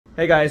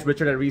Hey guys,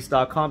 Richard at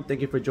reefs.com.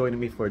 Thank you for joining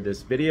me for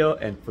this video.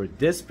 And for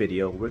this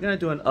video, we're going to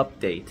do an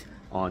update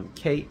on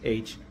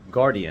KH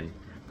Guardian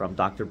from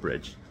Dr.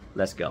 Bridge.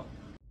 Let's go.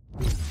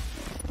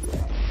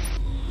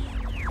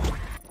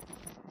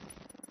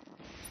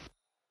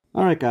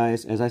 Alright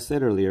guys, as I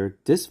said earlier,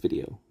 this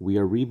video, we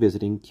are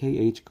revisiting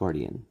KH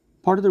Guardian.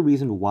 Part of the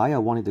reason why I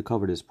wanted to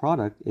cover this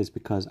product is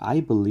because I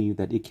believe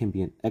that it can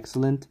be an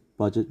excellent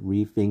budget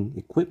reefing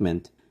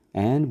equipment,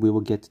 and we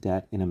will get to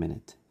that in a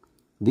minute.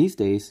 These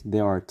days,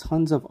 there are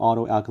tons of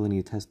auto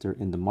alkalinity tester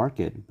in the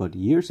market, but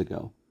years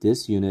ago,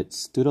 this unit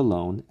stood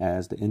alone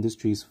as the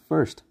industry's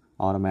first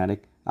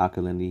automatic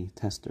alkalinity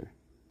tester.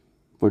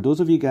 For those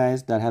of you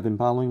guys that have been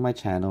following my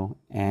channel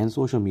and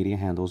social media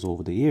handles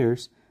over the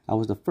years, I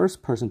was the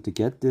first person to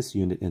get this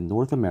unit in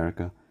North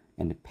America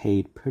and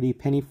paid pretty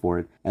penny for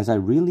it, as I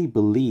really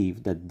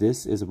believe that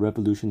this is a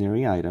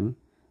revolutionary item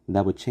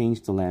that would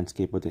change the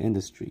landscape of the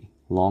industry.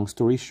 Long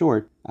story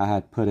short, I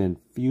had put in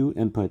few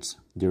inputs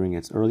during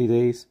its early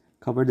days,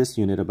 covered this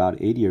unit about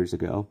 8 years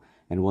ago,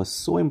 and was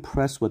so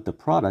impressed with the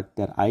product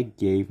that I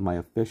gave my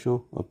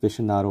official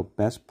Aficionado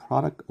Best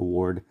Product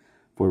Award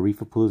for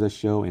Reefapalooza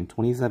show in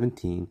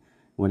 2017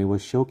 when it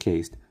was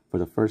showcased for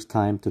the first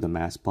time to the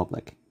mass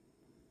public.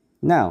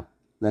 Now,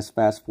 let's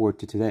fast forward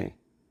to today.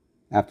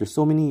 After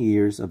so many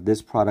years of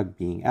this product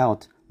being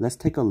out, let's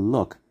take a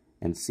look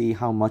and see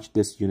how much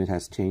this unit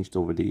has changed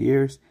over the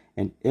years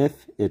and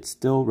if it's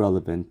still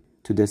relevant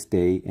to this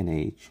day and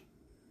age.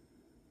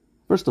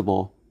 First of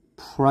all,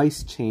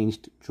 price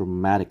changed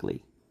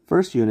dramatically.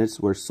 First units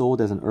were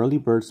sold as an early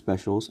bird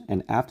specials,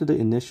 and after the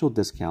initial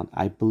discount,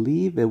 I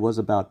believe it was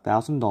about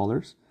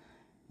 $1,000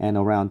 and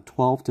around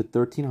 $1,200 to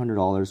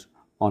 $1,300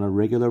 on a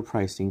regular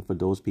pricing for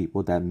those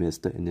people that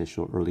missed the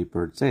initial early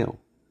bird sale.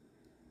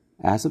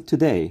 As of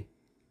today,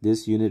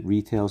 this unit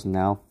retails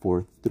now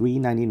for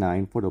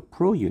 $399 for the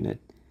Pro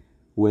unit,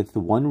 with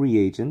one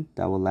reagent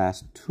that will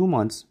last 2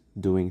 months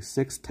doing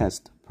 6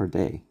 tests per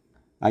day.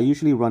 I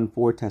usually run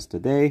 4 tests a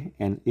day,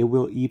 and it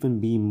will even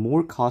be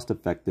more cost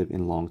effective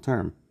in long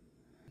term.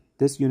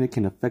 This unit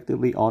can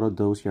effectively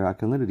auto-dose your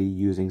alkalinity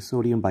using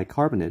sodium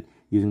bicarbonate,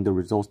 using the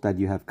results that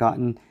you have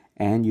gotten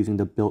and using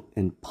the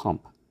built-in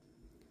pump.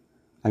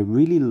 I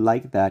really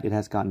like that it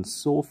has gotten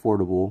so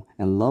affordable,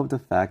 and love the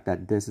fact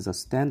that this is a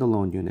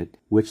standalone unit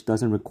which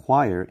doesn't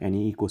require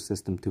any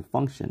ecosystem to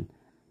function.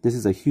 This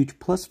is a huge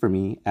plus for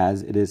me,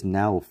 as it is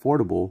now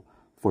affordable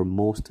for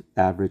most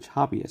average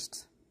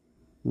hobbyists.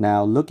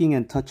 Now, looking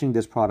and touching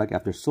this product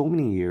after so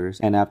many years,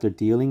 and after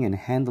dealing and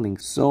handling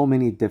so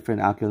many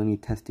different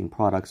alkalinity testing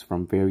products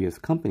from various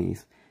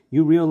companies,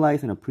 you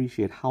realize and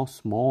appreciate how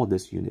small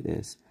this unit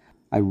is.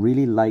 I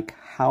really like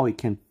how it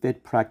can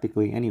fit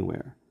practically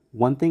anywhere.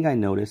 One thing I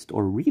noticed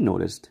or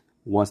re-noticed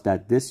was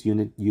that this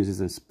unit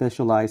uses a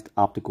specialized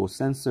optical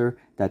sensor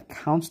that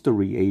counts the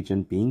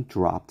reagent being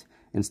dropped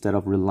instead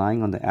of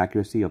relying on the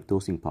accuracy of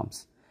dosing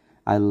pumps.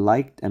 I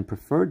liked and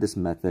preferred this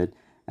method,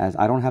 as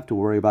I don't have to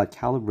worry about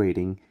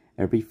calibrating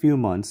every few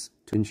months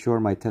to ensure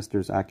my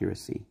tester's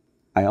accuracy.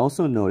 I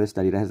also noticed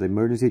that it has an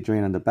emergency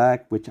drain on the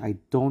back, which I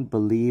don't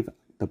believe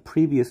the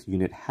previous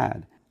unit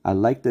had. I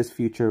like this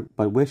feature,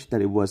 but wish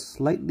that it was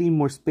slightly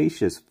more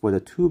spacious for the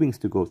tubings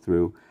to go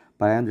through,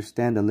 but I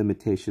understand the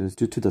limitations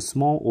due to the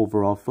small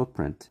overall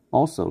footprint.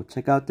 Also,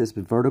 check out this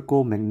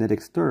vertical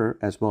magnetic stir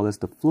as well as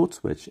the float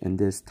switch in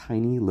this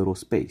tiny little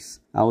space.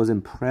 I was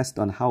impressed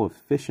on how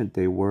efficient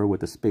they were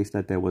with the space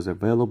that there was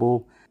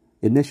available.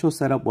 Initial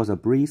setup was a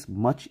breeze,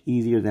 much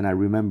easier than I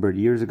remembered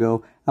years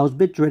ago. I was a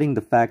bit dreading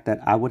the fact that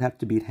I would have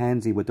to be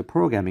handsy with the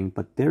programming,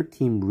 but their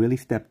team really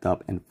stepped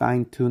up and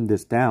fine-tuned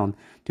this down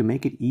to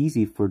make it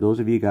easy for those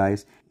of you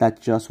guys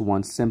that just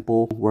want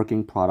simple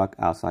working product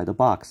outside the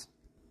box.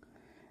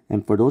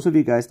 And for those of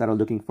you guys that are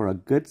looking for a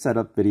good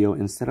setup video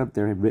instead of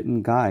their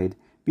written guide,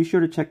 be sure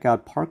to check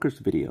out Parker's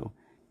video.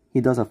 He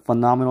does a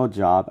phenomenal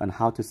job on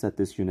how to set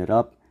this unit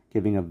up,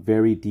 giving a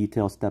very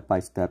detailed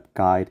step-by-step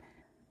guide.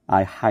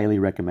 I highly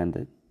recommend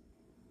it.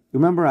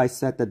 Remember I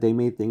said that they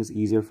made things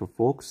easier for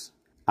folks?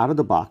 Out of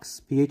the box,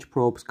 pH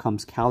probes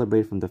comes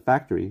calibrated from the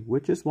factory,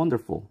 which is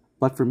wonderful.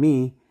 But for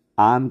me,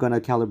 I'm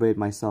gonna calibrate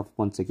myself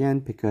once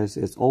again, because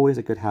it's always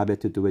a good habit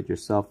to do it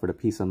yourself for the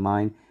peace of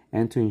mind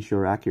and to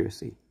ensure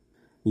accuracy.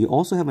 You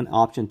also have an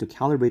option to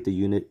calibrate the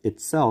unit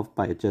itself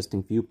by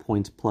adjusting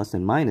viewpoints plus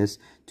and minus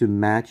to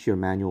match your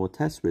manual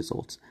test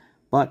results.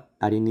 But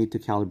I didn't need to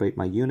calibrate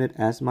my unit,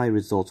 as my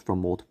results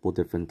from multiple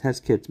different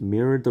test kits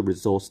mirrored the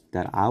results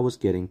that I was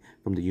getting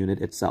from the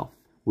unit itself.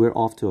 We're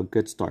off to a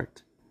good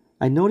start.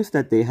 I noticed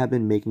that they have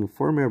been making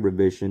firmware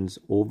revisions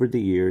over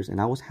the years,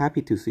 and I was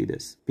happy to see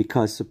this,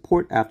 because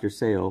support after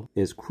sale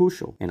is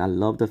crucial, and I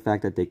love the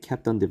fact that they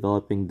kept on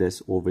developing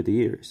this over the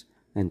years.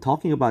 And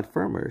talking about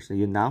firmwares,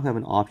 you now have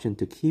an option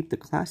to keep the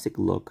classic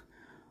look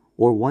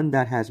or one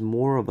that has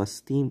more of a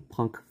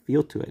steampunk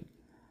feel to it.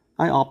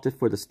 I opted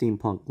for the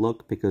steampunk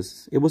look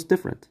because it was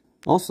different.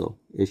 Also,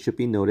 it should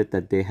be noted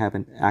that they have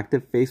an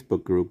active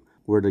Facebook group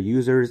where the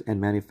users and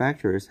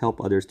manufacturers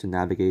help others to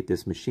navigate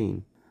this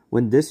machine.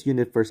 When this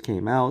unit first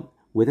came out,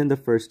 within the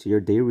first year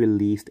they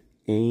released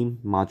AIM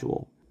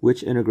module,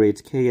 which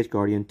integrates KH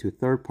Guardian to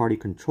third-party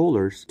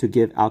controllers to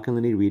give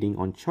alkalinity reading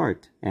on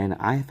chart. And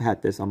I've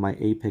had this on my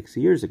Apex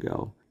years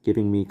ago,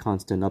 giving me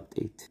constant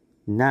update.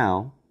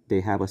 Now, they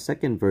have a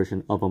second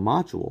version of a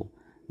module,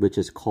 which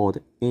is called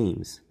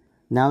AIMS.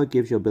 Now it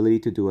gives you ability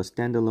to do a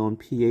standalone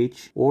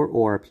pH or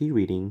ORP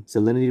reading,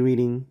 salinity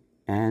reading,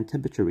 and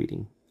temperature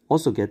reading.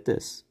 Also get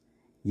this,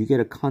 you get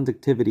a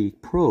conductivity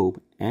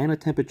probe and a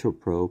temperature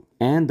probe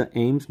and the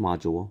AIMS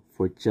module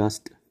for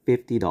just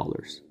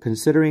 $50.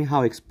 Considering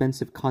how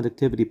expensive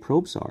conductivity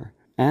probes are,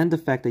 and the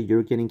fact that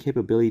you're getting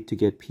capability to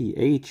get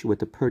pH with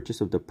the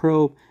purchase of the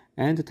probe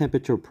and the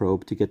temperature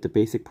probe to get the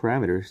basic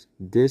parameters,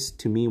 this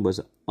to me was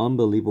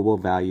unbelievable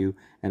value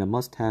and a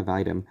must-have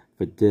item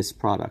for this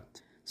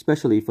product,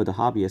 especially for the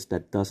hobbyist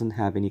that doesn't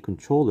have any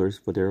controllers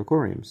for their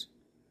aquariums.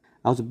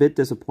 I was a bit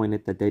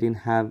disappointed that they didn't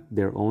have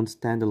their own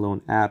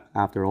standalone app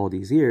after all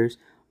these years,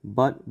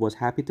 but was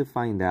happy to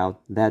find out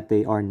that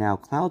they are now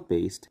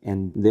cloud-based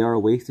and there are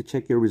ways to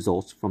check your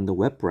results from the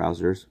web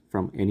browsers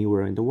from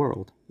anywhere in the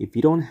world. If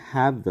you don't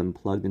have them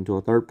plugged into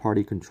a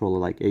third-party controller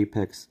like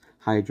Apex,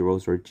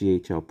 Hydros, or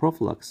GHL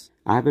Proflux,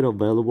 I have it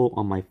available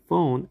on my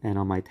phone and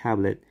on my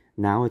tablet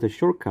now as a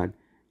shortcut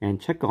and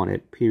check on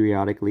it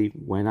periodically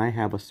when I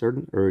have a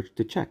certain urge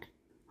to check.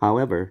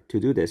 However, to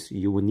do this,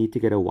 you will need to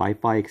get a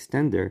Wi-Fi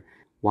extender.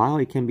 While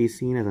it can be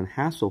seen as a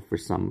hassle for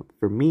some,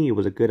 for me it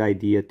was a good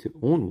idea to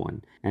own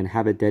one and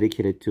have it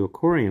dedicated to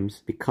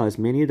aquariums because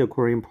many of the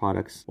aquarium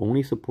products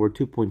only support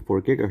 2.4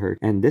 GHz,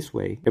 and this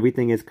way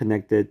everything is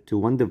connected to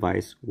one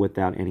device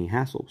without any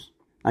hassles.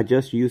 I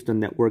just used the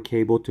network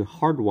cable to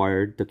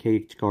hardwire the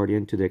KH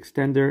Guardian to the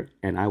extender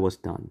and I was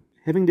done.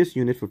 Having this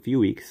unit for a few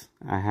weeks,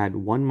 I had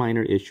one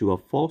minor issue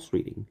of false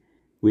reading,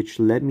 which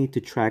led me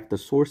to track the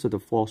source of the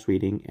false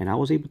reading, and I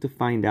was able to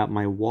find out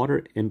my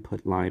water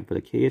input line for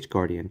the KH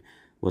Guardian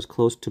was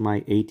close to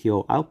my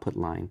ATO output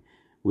line,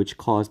 which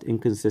caused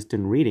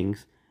inconsistent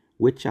readings,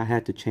 which I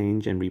had to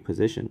change and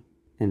reposition.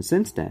 And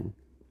since then,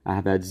 I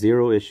have had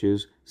zero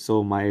issues,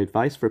 so my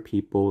advice for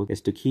people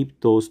is to keep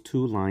those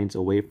two lines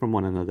away from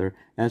one another,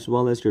 as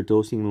well as your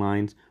dosing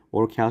lines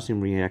or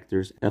calcium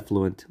reactors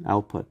effluent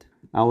output.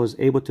 I was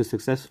able to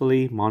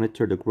successfully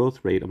monitor the growth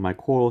rate of my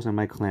corals and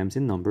my clams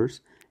in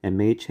numbers, and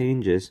made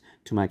changes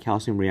to my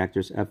calcium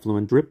reactors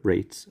effluent drip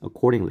rates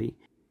accordingly.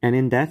 And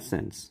in that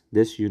sense,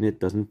 this unit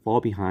doesn't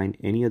fall behind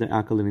any of the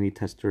alkalinity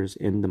testers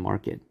in the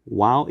market.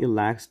 While it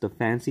lacks the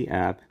fancy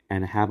app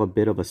and have a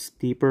bit of a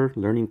steeper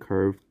learning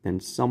curve than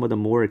some of the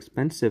more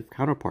expensive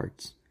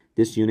counterparts,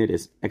 this unit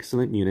is an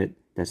excellent unit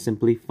that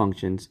simply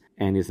functions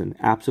and is an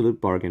absolute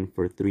bargain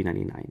for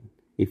 $3.99.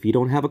 If you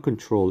don't have a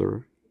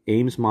controller,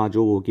 AIMS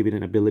module will give you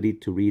an ability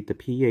to read the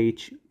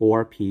pH,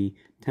 ORP,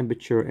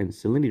 temperature, and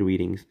salinity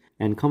readings,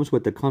 and comes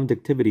with the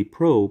conductivity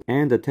probe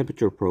and the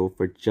temperature probe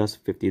for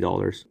just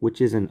 $50, which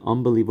is an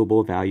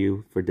unbelievable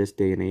value for this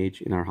day and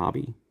age in our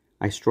hobby.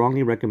 I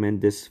strongly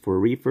recommend this for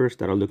reefers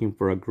that are looking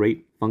for a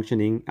great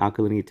functioning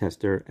alkalinity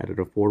tester at an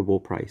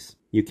affordable price.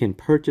 You can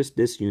purchase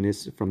this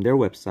unit from their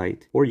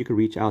website, or you can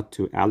reach out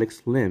to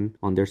Alex Lim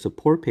on their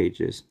support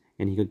pages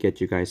and he could get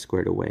you guys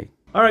squared away.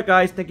 Alright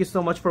guys, thank you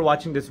so much for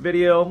watching this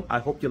video. I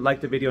hope you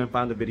liked the video and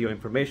found the video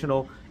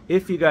informational.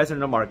 If you guys are in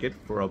the market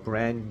for a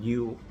brand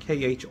new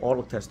KH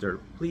auto tester,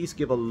 please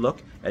give a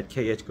look at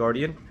KH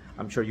Guardian.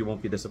 I'm sure you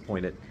won't be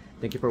disappointed.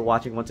 Thank you for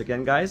watching once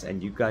again guys,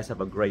 and you guys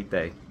have a great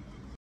day.